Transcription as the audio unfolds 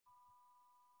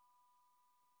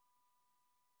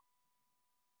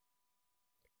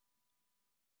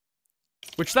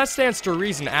Which that stands to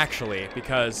reason, actually,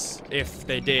 because if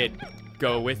they did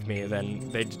go with me, then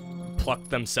they'd pluck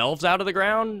themselves out of the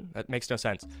ground? That makes no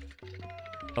sense.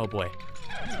 Oh boy.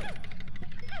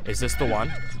 Is this the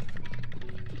one?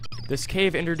 This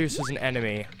cave introduces an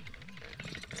enemy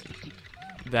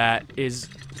that is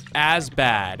as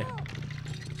bad.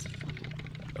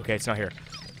 Okay, it's not here.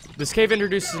 This cave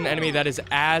introduces an enemy that is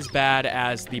as bad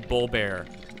as the bull bear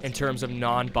in terms of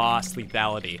non-boss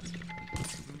lethality.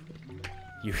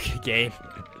 You game,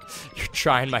 you're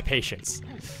trying my patience.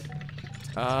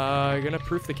 Gonna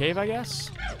proof the cave, I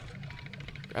guess?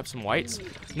 Grab some whites.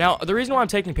 Now, the reason why I'm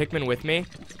taking Pikmin with me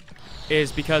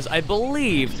is because I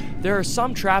believe there are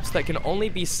some traps that can only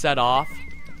be set off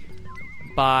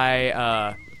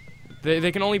by,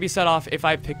 they can only be set off if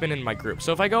I have Pikmin in my group.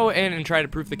 So if I go in and try to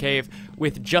proof the cave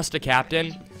with just a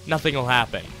captain, nothing will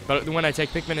happen. But when I take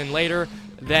Pikmin in later,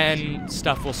 then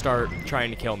stuff will start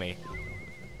trying to kill me.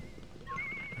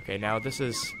 Okay, now this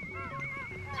is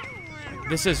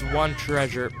one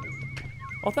treasure.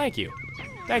 Oh, thank you.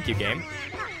 Thank you, game.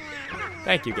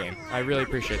 Thank you, game. I really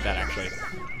appreciate that, actually.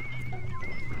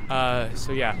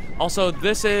 So yeah. Also,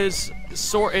 this is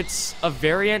it's a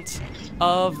variant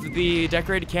of the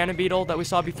decorated cannon beetle that we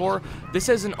saw before. This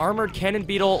is an armored cannon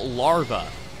beetle larva.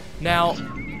 Now,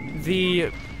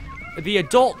 the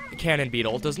adult cannon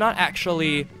beetle does not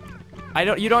actually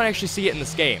you don't actually see it in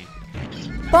this game.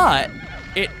 But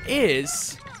it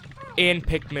is in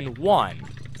Pikmin 1.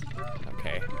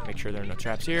 Okay, make sure there are no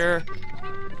traps here.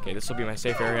 Okay, this will be my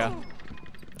safe area.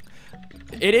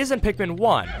 It is in Pikmin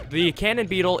 1. The cannon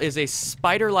beetle is a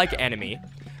spider-like enemy.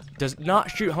 Does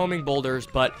not shoot homing boulders,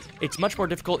 but it's much more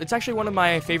difficult. It's actually one of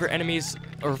my favorite enemies,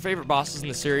 or favorite bosses in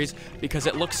the series, because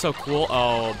it looks so cool.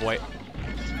 Oh, boy.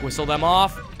 Whistle them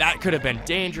off. That could have been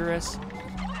dangerous.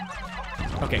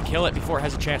 Okay, kill it before it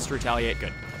has a chance to retaliate.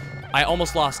 Good. I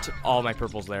almost lost all my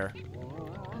purples there,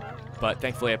 but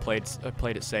thankfully I played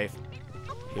it safe.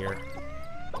 Here,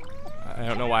 I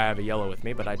don't know why I have a yellow with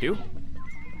me, but I do.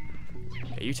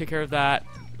 Okay, you take care of that.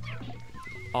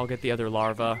 I'll get the other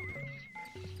larva.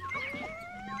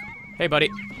 Hey, buddy.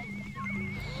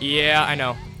 Yeah, I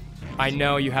know. I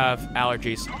know you have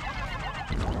allergies.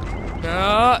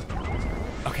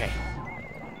 Okay.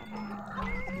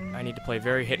 I need to play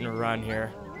very hit and run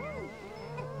here.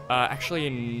 Actually,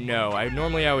 no.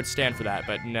 Normally I would stand for that,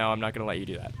 but no, I'm not going to let you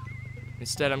do that.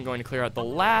 Instead, I'm going to clear out the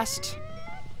last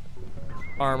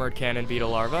armored cannon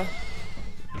beetle larva.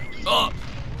 Ugh!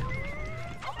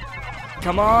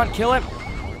 Come on, kill him!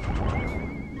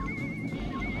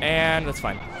 And that's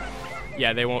fine.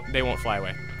 Yeah, they won't fly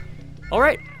away.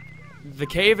 Alright. The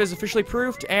cave is officially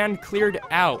proofed and cleared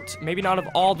out. Maybe not of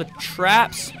all the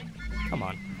traps. Come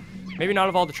on. Maybe not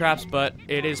of all the traps, but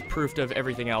it is proofed of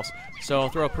everything else. So I'll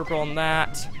throw a purple on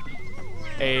that.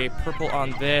 A purple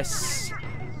on this.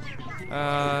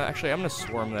 Actually, I'm going to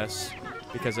swarm this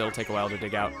because it'll take a while to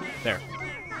dig out. There.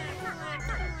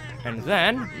 And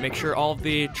then, make sure all of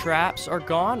the traps are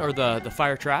gone, or the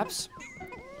fire traps.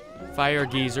 Fire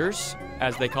geezers,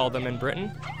 as they call them in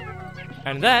Britain.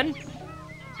 And then,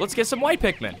 let's get some white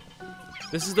Pikmin.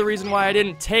 This is the reason why I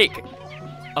didn't take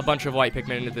a bunch of white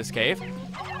Pikmin into this cave.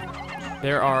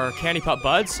 There are candy pop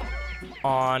buds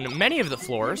on many of the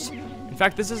floors. In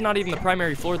fact, this is not even the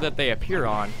primary floor that they appear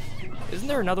on. Isn't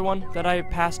there another one that I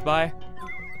passed by?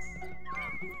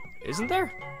 Isn't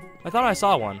there? I thought I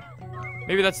saw one.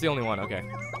 Maybe that's the only one. Okay.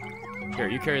 Here,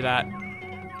 you carry that.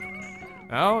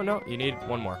 Oh, no, you need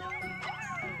one more.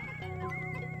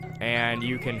 And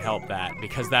you can help that,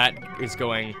 because that is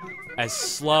going as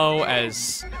slow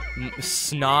as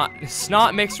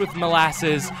snot mixed with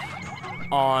molasses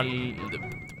on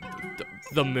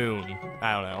the moon.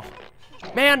 I don't know.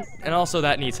 Man, and also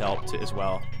that needs help too, as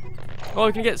well. Well,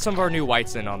 we can get some of our new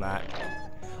whites in on that.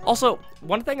 Also,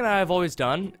 one thing that I've always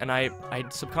done, and I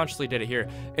subconsciously did it here,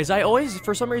 is I always,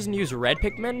 for some reason, use red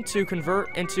Pikmin to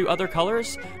convert into other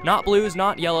colors. Not blues,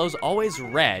 not yellows, always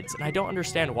reds, and I don't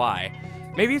understand why.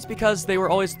 Maybe it's because they were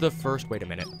always the first. Wait a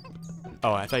minute.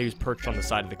 Oh, I thought he was perched on the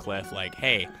side of the cliff, like,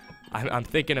 hey, I'm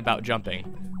thinking about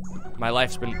jumping. My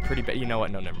life's been pretty bad. You know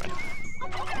what? No, never mind.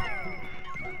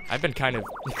 I've been kind of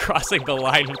crossing the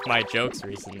line with my jokes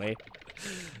recently.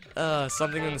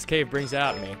 Something in this cave brings it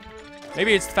out in me.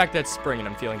 Maybe it's the fact that it's spring and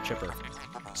I'm feeling chipper.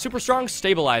 Super strong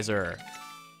stabilizer.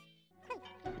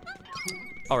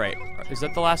 Alright, is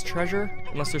that the last treasure?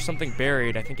 Unless there's something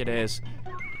buried, I think it is.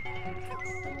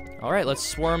 Alright, let's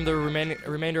swarm the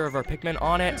remainder of our Pikmin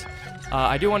on it.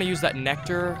 I do want to use that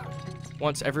nectar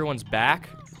once everyone's back,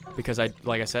 because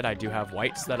like I said, I do have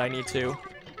whites that I need to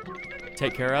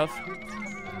take care of.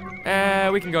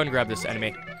 We can go and grab this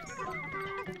enemy.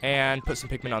 And put some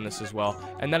Pikmin on this as well.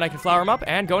 And then I can flower them up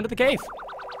and go into the cave.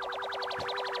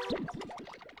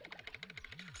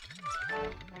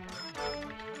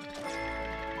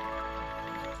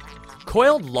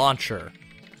 Coiled Launcher.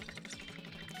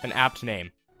 An apt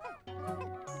name.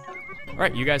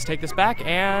 Alright, you guys take this back,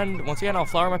 and once again, I'll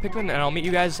flower my Pikmin, and I'll meet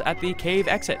you guys at the cave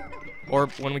exit. Or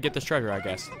when we get this treasure, I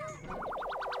guess.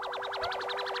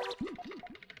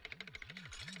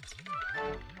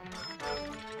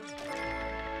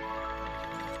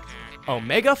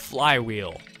 Omega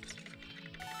Flywheel.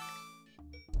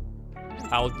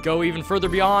 I'll go even further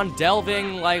beyond,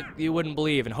 delving like you wouldn't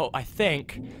believe, and I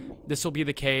think this will be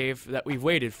the cave that we've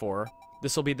waited for.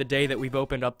 This will be the day that we've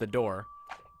opened up the door.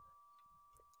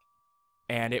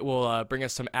 And it will bring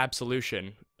us some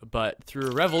absolution, but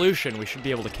through a revolution, we should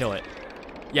be able to kill it.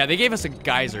 Yeah, they gave us a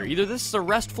geyser. Either this is a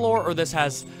rest floor, or this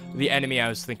has the enemy I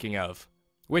was thinking of.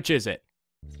 Which is it?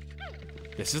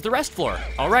 This is the rest floor.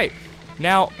 All right.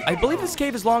 Now, I believe this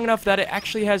cave is long enough that it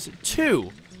actually has 2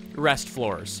 rest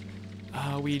floors.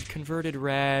 We converted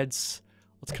reds.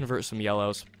 Let's convert some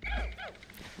yellows.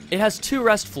 It has 2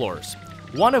 rest floors,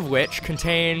 one of which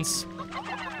contains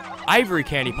ivory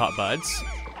candy pop buds,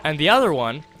 and the other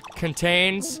one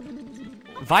contains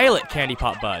violet candy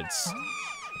pop buds.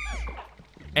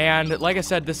 And like I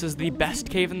said, this is the best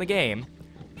cave in the game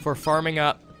for farming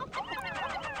up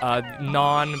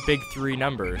non-big 3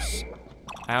 numbers.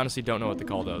 I honestly don't know what to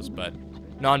call those, but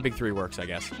non-big 3 works, I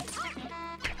guess.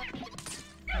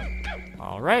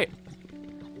 All right,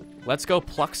 let's go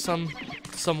pluck some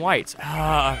whites.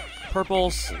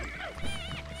 Purples.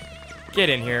 Get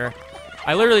in here.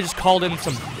 I literally just called in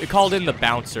the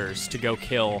bouncers to go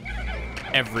kill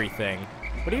everything.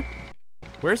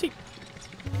 Where is he?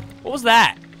 What was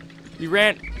that? He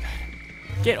ran.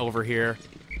 Get over here.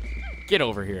 Get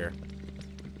over here.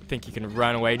 Think you can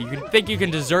run away? Do you think you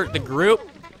can desert the group?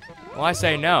 Well, I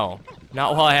say no.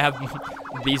 Not while I have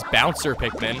these bouncer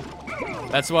Pikmin.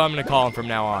 That's what I'm gonna call them from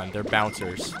now on. They're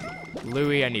bouncers.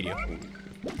 Louie, I need you.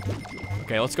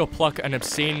 Okay, let's go pluck an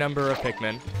obscene number of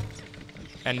Pikmin.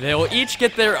 And they'll each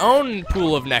get their own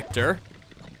pool of nectar.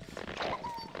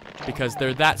 Because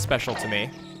they're that special to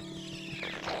me.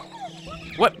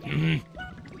 What?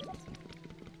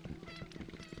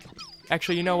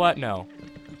 Actually, you know what? No.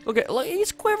 Look,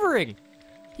 he's quivering.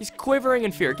 He's quivering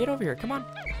in fear. Get over here. Come on.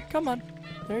 Come on.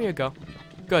 There you go.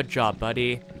 Good job,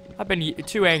 buddy. I've been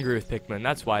too angry with Pikmin.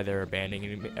 That's why they're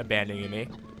abandoning me.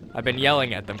 I've been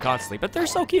yelling at them constantly, but they're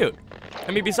so cute.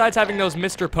 I mean, besides having those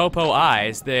Mr. Popo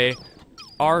eyes, they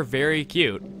are very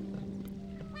cute.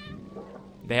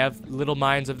 They have little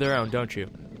minds of their own, don't you?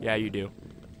 Yeah, you do.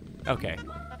 Okay.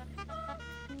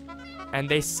 And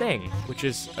they sing, which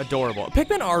is adorable.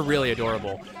 Pikmin are really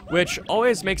adorable, which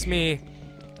always makes me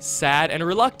sad and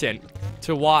reluctant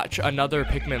to watch another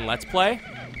Pikmin Let's Play.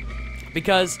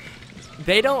 Because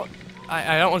they don't,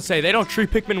 I don't want to say they don't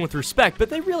treat Pikmin with respect, but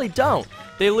they really don't.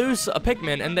 They lose a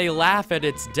Pikmin and they laugh at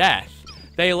its death.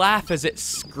 They laugh as it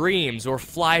screams or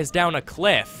flies down a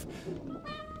cliff.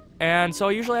 And so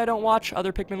usually I don't watch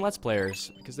other Pikmin Let's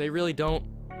Players, because they really don't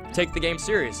take the game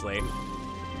seriously.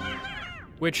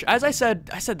 Which, as I said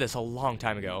this a long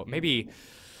time ago, maybe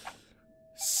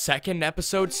 2nd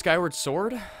episode Skyward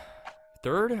Sword?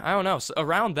 3rd? I don't know. So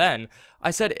around then, I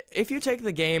said, if you take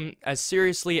the game as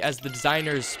seriously as the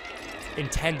designers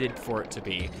intended for it to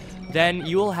be, then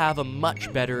you will have a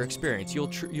much better experience.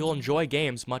 You'll enjoy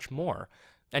games much more.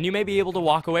 And you may be able to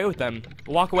walk away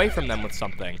from them with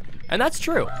something. And that's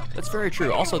true. That's very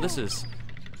true. Also, this is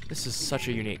such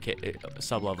a unique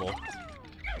sub-level.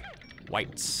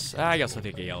 Whites. I guess I'll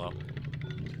take a yellow.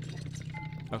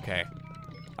 Okay.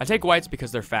 I take whites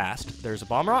because they're fast. There's a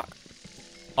bomb rock.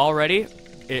 Already,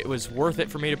 it was worth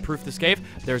it for me to proof this cave.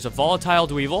 There's a volatile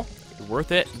Dweevil.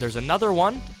 Worth it. There's another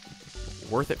one.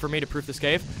 Worth it for me to proof this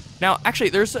cave. Now, actually,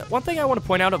 there's one thing I want to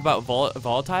point out about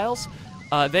volatiles.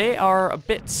 They are a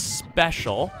bit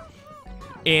special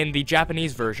in the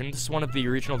Japanese version. This is one of the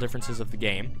regional differences of the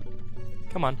game.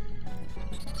 Come on.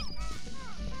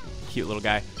 Cute little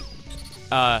guy.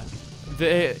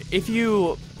 If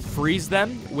you freeze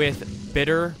them with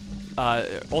bitter,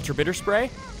 ultra bitter spray,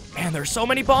 man, there's so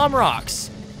many bomb rocks.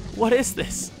 What is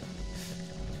this?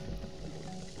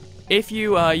 If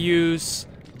you use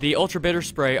the ultra bitter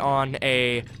spray on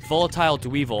a volatile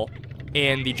Dweevil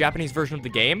in the Japanese version of the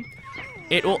game,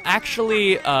 it will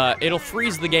actually it'll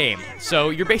freeze the game. So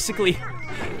you're basically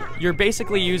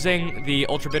using the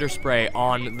ultra bitter spray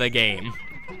on the game,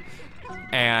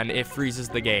 and it freezes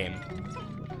the game.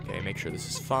 Okay, make sure this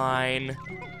is fine.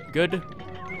 Good.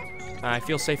 I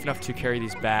feel safe enough to carry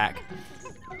these back.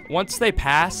 Once they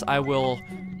pass, I will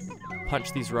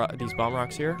punch these bomb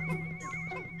rocks here.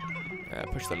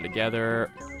 Push them together.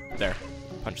 There.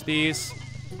 Punch these.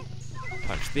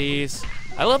 Punch these.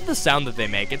 I love the sound that they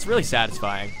make. It's really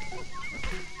satisfying.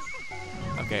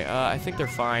 Okay, I think they're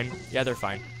fine. Yeah, they're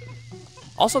fine.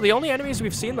 Also, the only enemies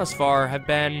we've seen thus far have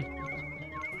been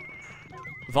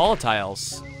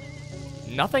volatiles.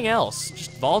 Nothing else.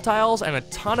 Just volatiles and a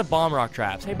ton of bomb rock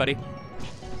traps. Hey, buddy.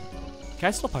 Can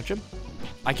I still punch him?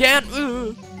 I can't!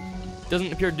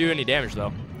 Doesn't appear to do any damage,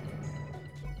 though.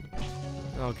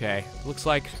 Okay. Looks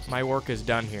like my work is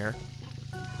done here.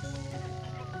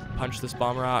 Punch this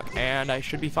bomb rock, and I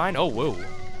should be fine. Oh, whoa.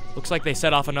 Looks like they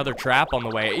set off another trap on the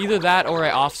way. Either that or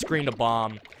I off-screened a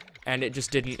bomb, and it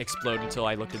just didn't explode until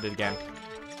I looked at it again.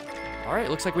 Alright,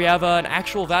 looks like we have an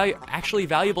actually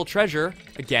valuable treasure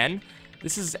again.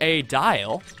 This is a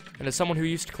dial, and as someone who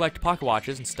used to collect pocket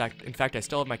watches, in fact, I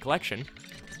still have my collection.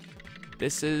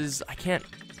 This is,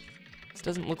 this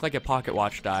doesn't look like a pocket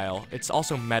watch dial. It's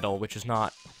also metal, which is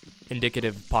not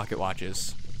indicative of pocket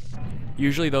watches.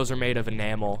 Usually those are made of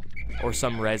enamel or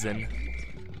some resin.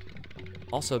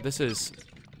 Also, this is,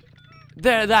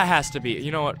 that has to be,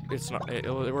 you know what, it's not,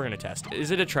 we're gonna test.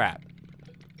 Is it a trap?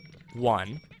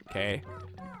 1, okay.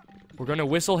 We're gonna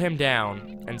whistle him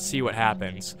down and see what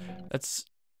happens. That's,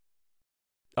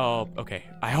 oh, okay.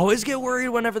 I always get worried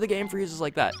whenever the game freezes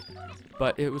like that,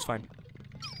 but it was fine.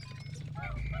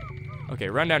 Okay,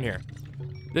 run down here.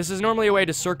 This is normally a way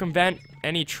to circumvent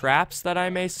any traps that I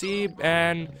may see,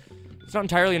 and it's not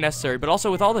entirely necessary, but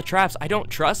also with all the traps, I don't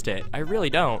trust it. I really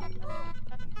don't.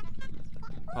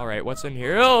 Alright, what's in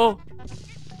here? Oh!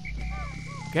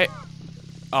 Okay.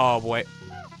 Oh, boy.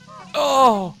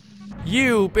 Oh!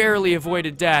 You barely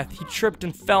avoided death. He tripped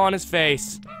and fell on his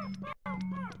face.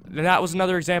 And that was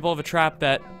another example of a trap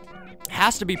that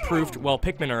has to be proofed while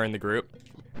Pikmin are in the group.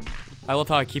 I love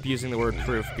how I keep using the word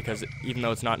proof, because even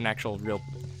though it's not an actual real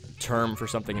term for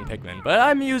something in Pikmin, but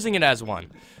I'm using it as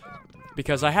one.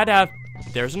 Because I had to have...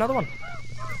 There's another one.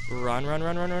 Run, run,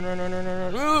 run, run, run, run, run,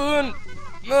 run, run,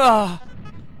 run.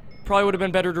 Probably would have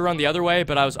been better to run the other way,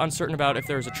 but I was uncertain about if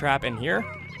there was a trap in here.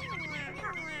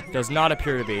 Does not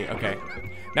appear to be. Okay.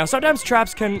 Now, sometimes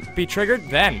traps can be triggered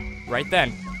then. Right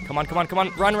then. Come on, come on, come on.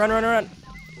 Run, run, run, run.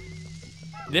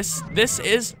 This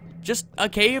is just a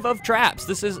cave of traps.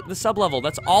 This is the sublevel.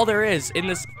 That's all there is in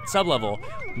this sublevel.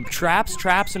 Traps,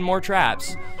 traps, and more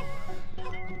traps.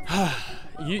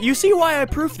 You see why I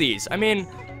proof these. I mean,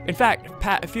 in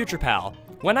fact, Future Pal,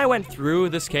 when I went through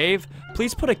this cave,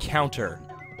 please put a counter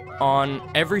on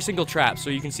every single trap so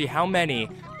you can see how many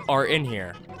are in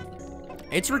here.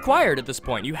 It's required at this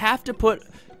point. You have to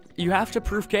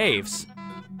proof caves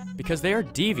because they are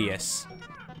devious.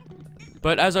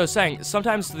 But as I was saying,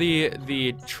 sometimes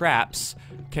the traps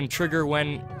can trigger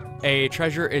when a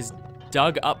treasure is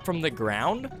dug up from the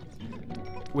ground,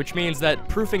 which means that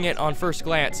proofing it on first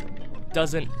glance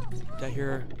doesn't... Did I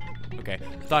hear... Okay,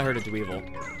 I thought I heard a dweevil.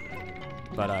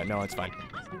 But no, it's fine.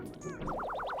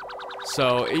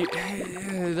 So,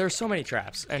 there's so many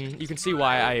traps, and you can see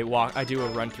why I do a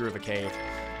run through of a cave.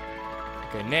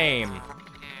 Okay, name.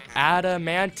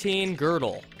 Adamantine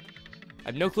girdle. I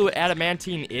have no clue what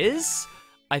adamantine is.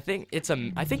 I think it's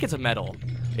a metal,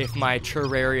 if my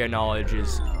Terraria knowledge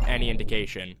is any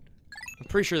indication. I'm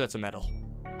pretty sure that's a metal.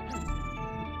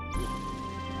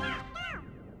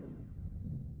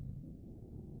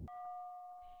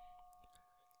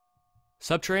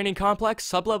 Subterranean complex,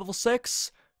 sublevel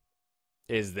 6.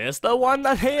 Is this the one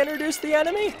that they introduced the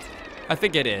enemy? I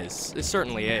think it is. It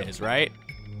certainly is, right?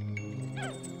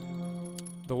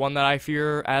 The one that I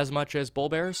fear as much as bull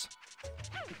bears?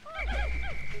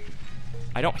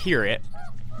 I don't hear it.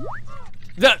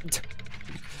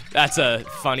 That's a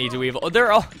funny dweevil.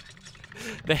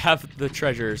 They have the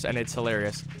treasures, and it's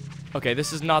hilarious. Okay,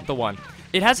 this is not the one.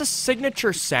 It has a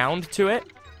signature sound to it.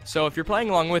 So if you're playing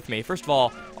along with me, first of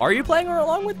all, are you playing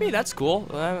along with me? That's cool.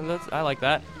 I like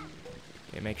that.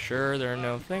 Okay, make sure there are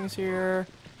no things here.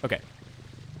 Okay.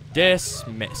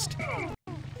 Dismissed.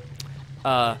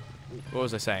 What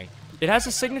was I saying? It has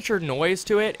a signature noise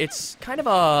to it. It's kind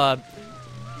of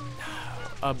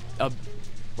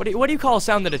what do you call a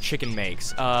sound that a chicken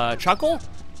makes? Chuckle?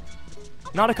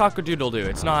 Not a cock-a-doodle-doo.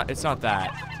 It's not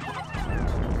that.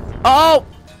 Oh!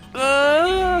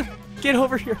 Get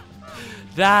over here.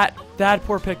 That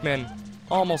poor Pikmin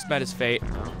almost met his fate.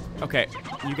 Okay,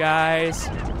 you guys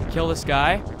kill this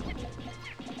guy.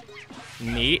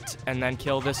 Neat. And then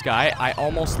kill this guy. I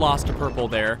almost lost a purple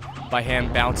there by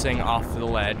him bouncing off the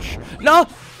ledge. No!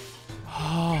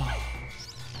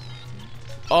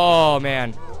 Oh,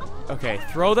 man. Okay,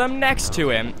 throw them next to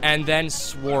him and then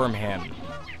swarm him.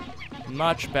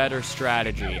 Much better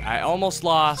strategy. I almost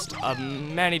lost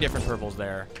many different purples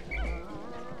there.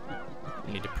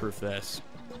 I need to proof this.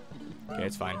 Okay,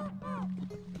 it's fine.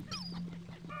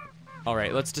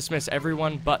 Alright, let's dismiss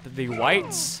everyone but the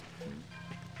whites.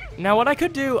 Now, what I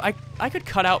could do, I could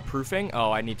cut out proofing.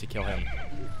 Oh, I need to kill him.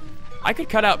 I could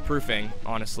cut out proofing,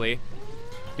 honestly.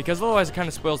 Because otherwise it kind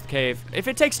of spoils the cave. If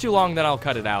it takes too long, then I'll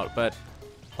cut it out. But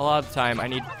a lot of the time,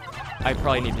 I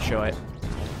probably need to show it.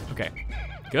 Okay,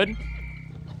 good.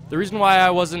 The reason why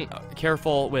I wasn't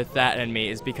careful with that enemy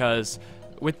is because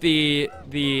with the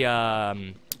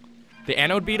anode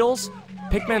beetles,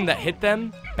 Pikmin that hit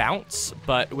them bounce,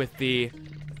 but with the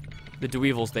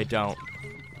Dweevils, they don't.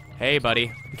 Hey,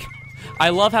 buddy. I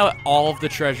love how all of the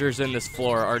treasures in this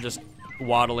floor are just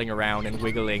waddling around and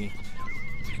wiggling.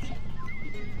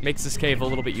 Makes this cave a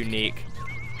little bit unique.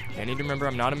 Okay, I need to remember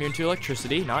I'm not immune to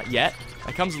electricity. Not yet.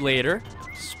 That comes later.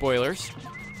 Spoilers.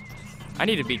 I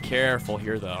need to be careful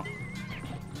here, though.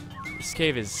 This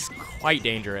cave is quite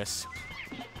dangerous.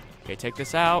 Okay, take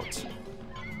this out.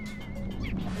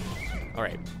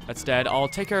 Alright, that's dead. I'll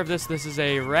take care of this. This is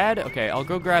a red. Okay, I'll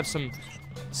go grab some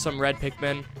red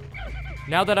Pikmin.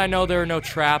 Now that I know there are no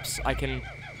traps, I can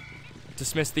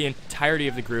dismiss the entirety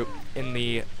of the group in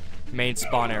the main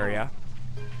spawn area.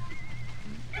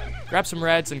 Grab some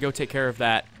reds and go take care of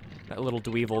that little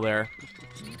Dweevil there.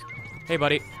 Hey,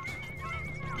 buddy.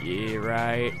 Yeah,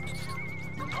 right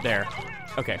there.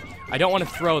 Okay. I don't want to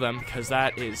throw them because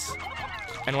that is...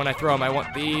 And when I throw them, I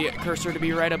want the cursor to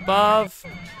be right above.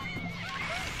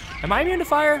 Am I immune to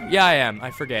fire? Yeah, I am.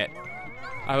 I forget.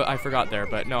 I forgot there,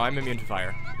 but no, I'm immune to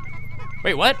fire.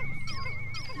 Wait, what?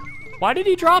 Why did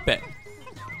he drop it?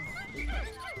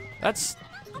 That's...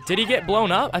 Did he get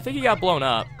blown up? I think he got blown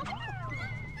up.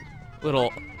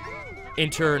 Little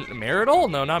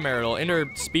intermarital? No, not marital.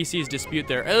 Interspecies dispute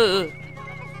there.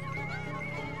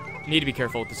 Need to be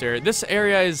careful with this area. This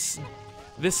area is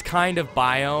this kind of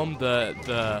biome,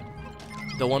 the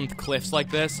one with cliffs like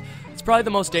this. It's probably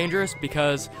the most dangerous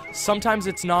because sometimes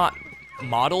it's not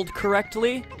modeled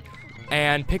correctly,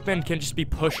 and Pikmin can just be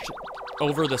pushed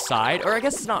over the side. Or I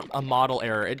guess it's not a model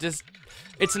error.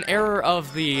 It's an error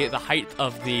of the height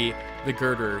of the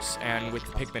girders, and with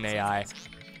the Pikmin AI.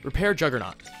 Repair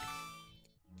Juggernaut.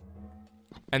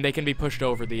 And they can be pushed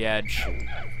over the edge.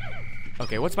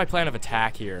 Okay, what's my plan of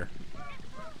attack here?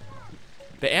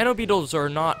 The anode beetles are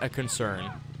not a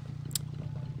concern.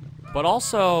 But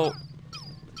also...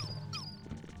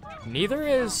 Neither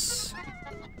is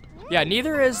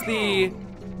the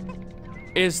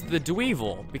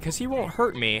Dweevil, because he won't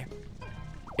hurt me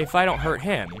if I don't hurt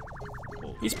him.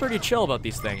 He's pretty chill about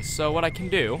these things, so what I can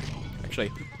do...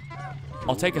 Actually...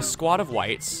 I'll take a squad of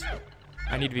whites.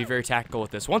 I need to be very tactical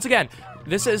with this. Once again,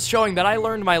 this is showing that I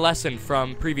learned my lesson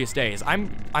from previous days.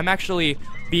 I'm actually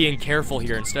being careful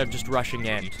here instead of just rushing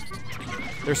in.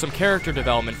 There's some character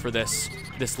development for this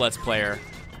Let's Player.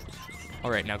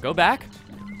 Alright, now go back.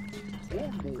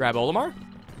 Grab Olimar.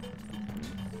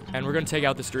 And we're going to take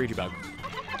out this Dirigi Bug.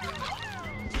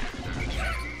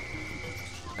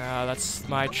 That's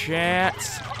my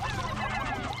chance.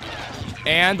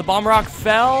 And the Bomb Rock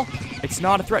fell. It's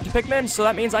not a threat to Pikmin, so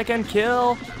that means I can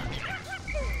kill.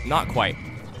 Not quite.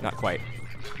 Not quite.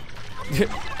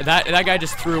 that guy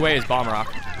just threw away his Bomb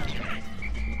Rock.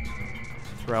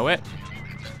 Throw it.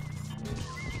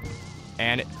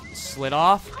 And it slid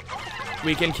off.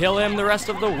 We can kill him the rest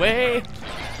of the way.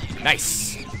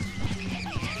 Nice.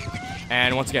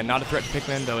 And once again, not a threat to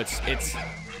Pikmin, though it's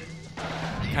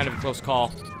kind of a close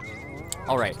call.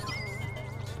 Alright.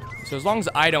 So as long as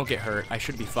I don't get hurt, I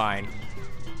should be fine.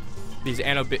 These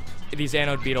anode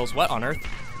beetles, what on earth?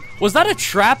 Was that a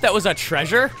trap that was a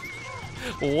treasure?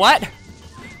 What?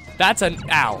 That's a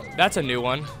new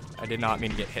one. I did not mean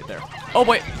to get hit there. Oh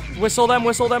wait, whistle them,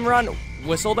 run.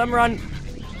 Whistle them, run.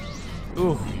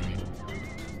 Ooh.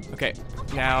 Okay,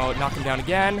 now knock them down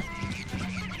again.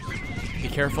 Be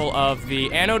careful of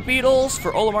the anode beetles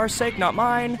for Olimar's sake, not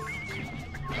mine.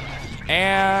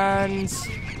 And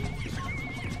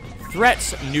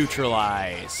threats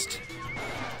neutralized.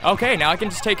 Okay, now I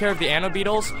can just take care of the anode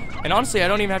beetles. And honestly, I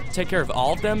don't even have to take care of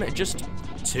all of them, just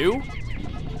 2.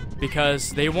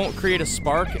 Because they won't create a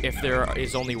spark if there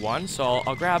is only one. So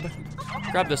I'll grab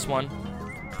this one.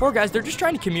 Poor guys, they're just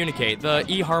trying to communicate. The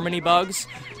eHarmony bugs,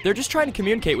 they're just trying to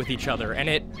communicate with each other, and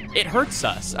it hurts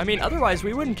us. I mean, otherwise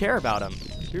we wouldn't care about them.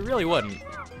 We really wouldn't.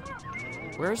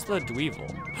 Where's the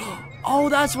Dweevil? Oh,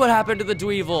 that's what happened to the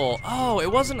Dweevil. Oh,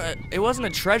 it wasn't a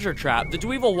treasure trap. The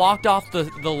Dweevil walked off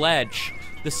the ledge,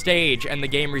 the stage, and the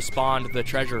game respawned the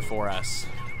treasure for us.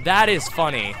 That is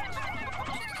funny.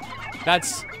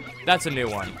 That's a new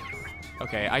one.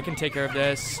 Okay, I can take care of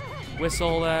this.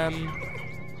 Whistle them.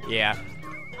 Yeah.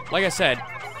 Like I said,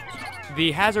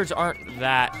 the hazards aren't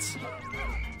that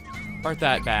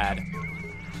bad.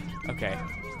 Okay.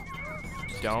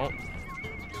 Don't.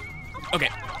 Okay,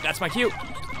 that's my cue.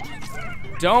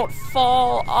 Don't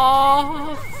fall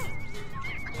off.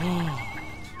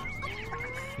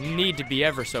 Need to be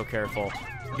ever so careful.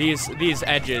 These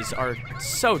edges are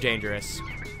so dangerous.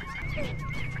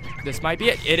 This might be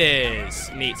it. It is.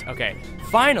 Neat. Okay.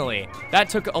 Finally. That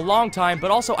took a long time,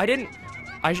 but also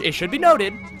it should be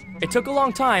noted, it took a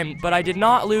long time, but I did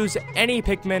not lose any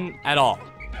Pikmin at all.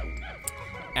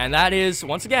 And that is,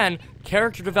 once again,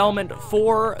 character development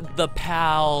for the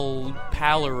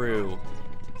Palaroo.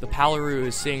 The Palaroo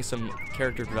is seeing some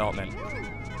character development.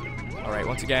 Alright,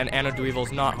 once again, Anodweevil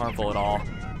is not harmful at all.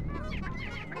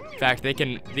 In fact,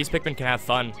 these Pikmin can have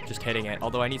fun just hitting it,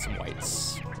 although I need some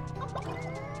whites.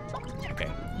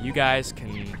 Okay, you guys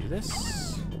can do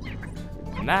this.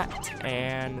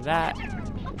 And that.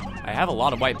 I have a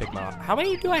lot of white Pikmin. How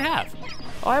many do I have?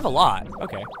 Oh, I have a lot.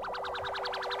 Okay.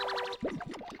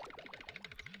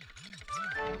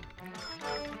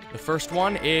 The first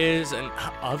one is an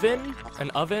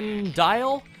oven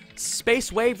dial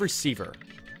space wave receiver.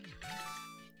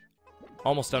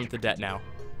 Almost done with the debt now.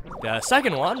 The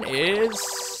second one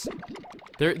is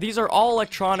these are all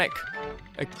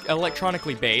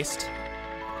electronically based.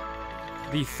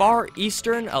 The Far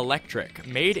Eastern Electric,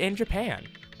 made in Japan.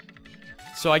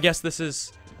 So I guess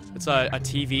it's a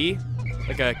TV,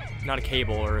 like not a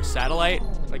cable or a satellite,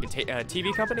 like a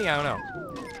TV company. I don't know.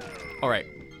 All right.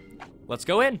 Let's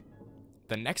go in.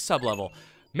 The next sublevel.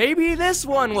 Maybe this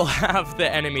one will have the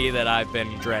enemy that I've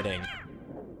been dreading.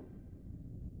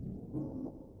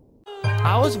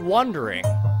 I was wondering.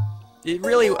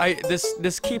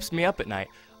 This keeps me up at night.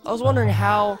 I was wondering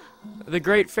how the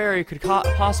Great Fairy could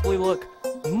possibly look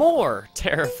more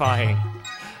terrifying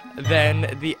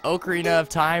than the Ocarina of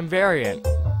Time variant.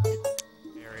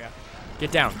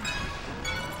 Get down.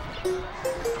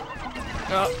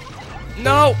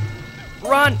 No!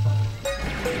 Run!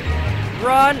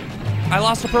 Run! I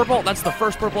lost a purple. That's the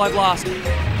first purple I've lost.